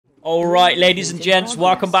Alright, ladies and gents,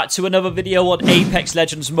 welcome back to another video on Apex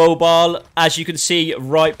Legends Mobile. As you can see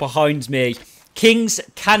right behind me, Kings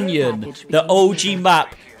Canyon, the OG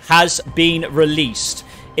map, has been released.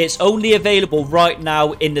 It's only available right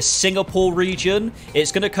now in the Singapore region.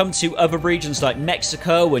 It's going to come to other regions like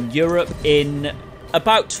Mexico and Europe in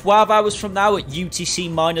about 12 hours from now at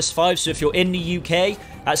UTC-5. So if you're in the UK,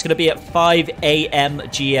 that's going to be at 5 AM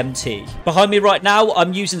GMT. Behind me right now,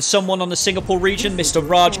 I'm using someone on the Singapore region, Mr.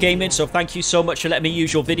 Raj Gaming. So thank you so much for letting me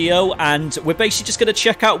use your video. And we're basically just going to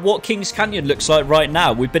check out what Kings Canyon looks like right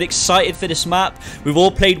now. We've been excited for this map. We've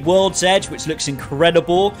all played World's Edge, which looks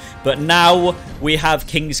incredible. But now we have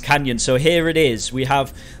Kings Canyon. So here it is. We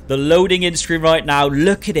have the loading in screen right now.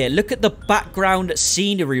 Look at it. Look at the background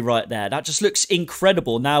scenery right there. That just looks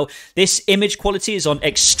incredible. Now, this image quality is on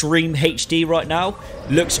extreme HD right now.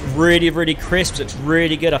 Looks really, really crisp. Looks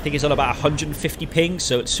really good. I think it's on about 150 ping,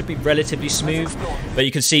 so it should be relatively smooth. But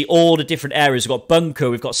you can see all the different areas. We've got Bunker,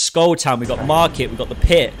 we've got Skull Town, we've got Market, we've got the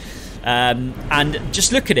Pit. And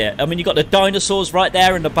just look at it. I mean, you've got the dinosaurs right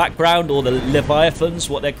there in the background, or the Leviathans,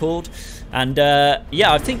 what they're called. And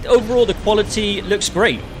yeah, I think overall the quality looks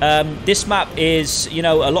great. This map is, you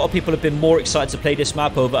know, a lot of people have been more excited to play this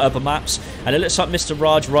map over other maps. And it looks like Mr.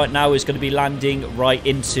 Raj right now is going to be landing right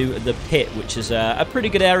into the Pit, which is a pretty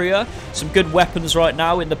good area. Some good weapons right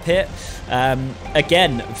now in the Pit.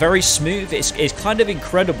 Again, very smooth. It's kind of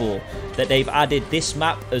incredible that they've added this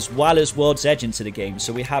map as well as World's Edge into the game.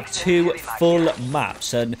 So we have two full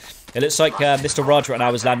maps, and it looks like Mr. Raj right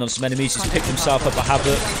now has landed on some enemies. He's picked himself up a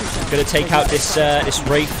Havoc. Going to take out this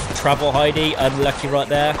Wraith Travel Heidi. Unlucky right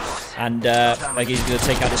there. And he's going to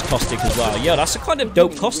take out this Caustic as well. Yeah, that's a kind of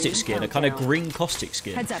dope Caustic skin. A kind of green Caustic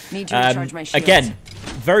skin. Heads up, need to recharge my shields. Again,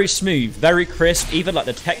 very smooth, very crisp. Even like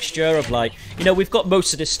the texture of, like, you know, we've got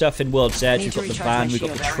most of this stuff in World's Edge. We've got the van, we've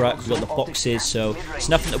got the truck, we've got the boxes. So it's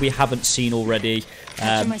nothing that we haven't seen already.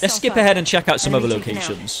 Let's skip ahead and check out some other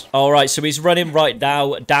locations. Alright, so he's running right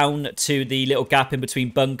now down to the little gap in between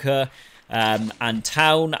Bunker and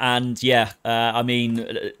Town, and yeah, I mean,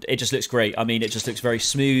 it just looks great. I mean, it just looks very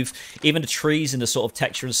smooth. Even the trees and the sort of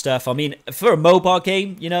texture and stuff. I mean, for a mobile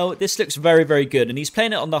game, you know, this looks very, very good. And he's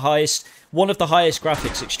playing it on the highest, one of the highest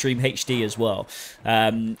graphics, Extreme HD as well.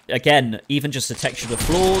 Again, even just the texture of the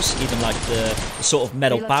floors, even like the sort of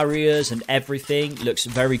metal barriers and everything looks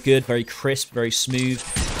very good, very crisp, very smooth.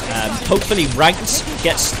 Hopefully ranked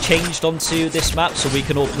gets changed onto this map so we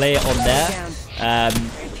can all play it on there.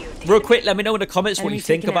 Real quick, let me know in the comments what you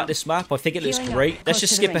think about this map. I think it looks great. Let's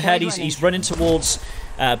just skip ahead. He's running towards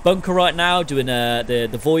Bunker right now, doing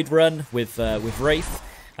the Void run with Wraith.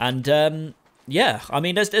 And yeah, I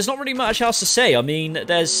mean, there's not really much else to say. I mean,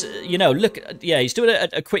 there's, you know, look, yeah, he's doing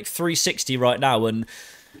a quick 360 right now, and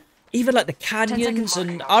even like the canyons.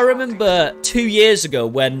 And I remember 2 years ago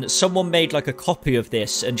when someone made like a copy of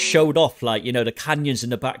this and showed off, like, you know, the canyons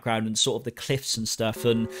in the background and sort of the cliffs and stuff.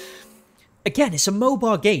 And again, it's a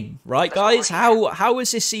mobile game, right, guys? How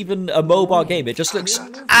is this even a mobile game? It just looks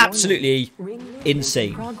absolutely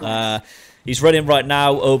insane. He's running right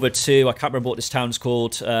now over to, I can't remember what this town's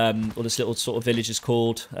called, or this little sort of village is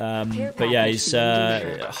called. But yeah, he's,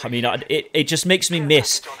 I mean, it just makes me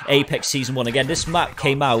miss Apex Season 1. Again, this map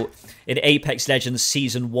came out in Apex Legends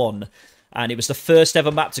Season 1. And it was the first ever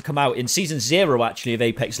map to come out in Season 0, actually, of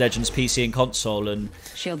Apex Legends PC and console. And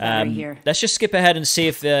let's just skip ahead and see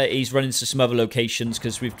if he's running to some other locations,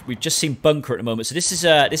 because we've just seen Bunker at the moment. So this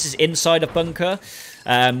is inside of Bunker.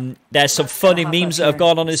 There's some funny memes that have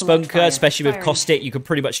gone on in this Bunker, especially with Caustic. You can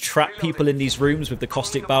pretty much trap people in these rooms with the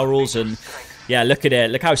Caustic barrels, and yeah, look at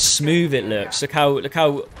it. Look how smooth it looks. Look how oh, it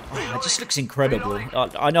just looks incredible.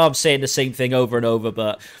 I know I'm saying the same thing over and over,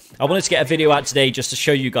 but I wanted to get a video out today just to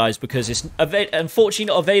show you guys, because it's unfortunately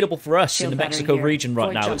not available for us in the Mexico region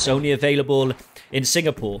right now. It's only available in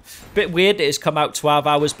Singapore. Bit weird that it's come out 12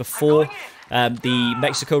 hours before the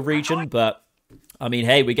Mexico region, but I mean,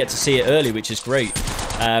 hey, we get to see it early, which is great.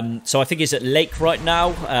 So I think he's at Lake right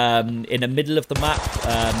now, in the middle of the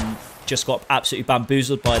map. Just got absolutely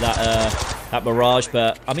bamboozled by that Mirage,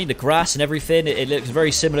 but I mean, the grass and everything, it looks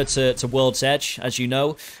very similar to World's Edge, as you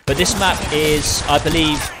know. But this map is, I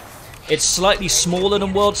believe, it's slightly smaller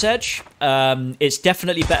than World's Edge. It's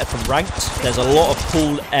definitely better for ranked. There's a lot of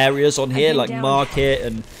cool areas on here, like Market,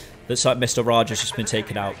 and looks like Mr. Raj has just been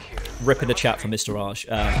taken out. Ripping the chat from Mr. Raj.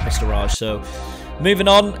 So Moving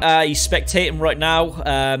on, he's spectating right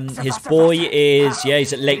now. His boy is, yeah,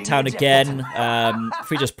 he's at Lake Town again.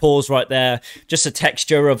 If we just pause right there, just the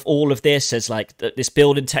texture of all of this, there's like this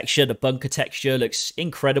building texture, the bunker texture looks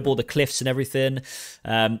incredible, the cliffs and everything.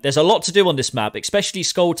 There's a lot to do on this map, especially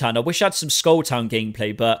Skull Town. I wish I had some Skull Town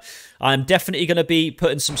gameplay, but I'm definitely going to be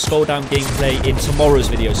putting some Skull Town gameplay in tomorrow's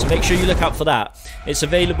video, so make sure you look out for that. It's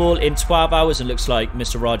available in 12 hours and looks like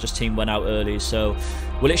Mr. Raja's team went out early, so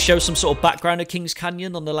will it show some sort of background of Kings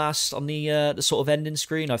Canyon on the sort of ending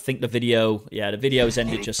screen? I think the video, yeah, the video's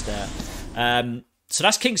ended just there. So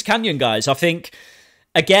that's Kings Canyon, guys. I think,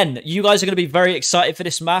 again, you guys are going to be very excited for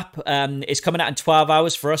this map. It's coming out in 12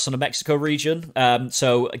 hours for us on the Mexico region.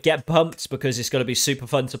 So get pumped because it's going to be super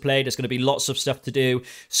fun to play. There's going to be lots of stuff to do.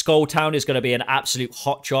 Skull Town is going to be an absolute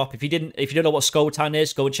hot drop. If you don't know what Skull Town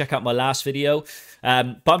is, go and check out my last video.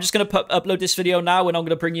 But I'm just going to upload this video now and I'm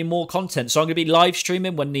going to bring you more content. So I'm going to be live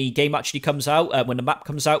streaming when the game actually comes out, when the map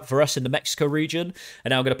comes out for us in the Mexico region.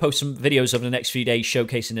 And I'm going to post some videos over the next few days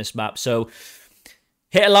showcasing this map. So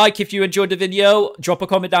hit a like if you enjoyed the video. Drop a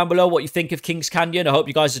comment down below what you think of Kings Canyon. I hope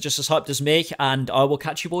you guys are just as hyped as me. And I will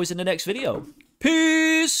catch you boys in the next video.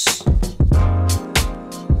 Peace!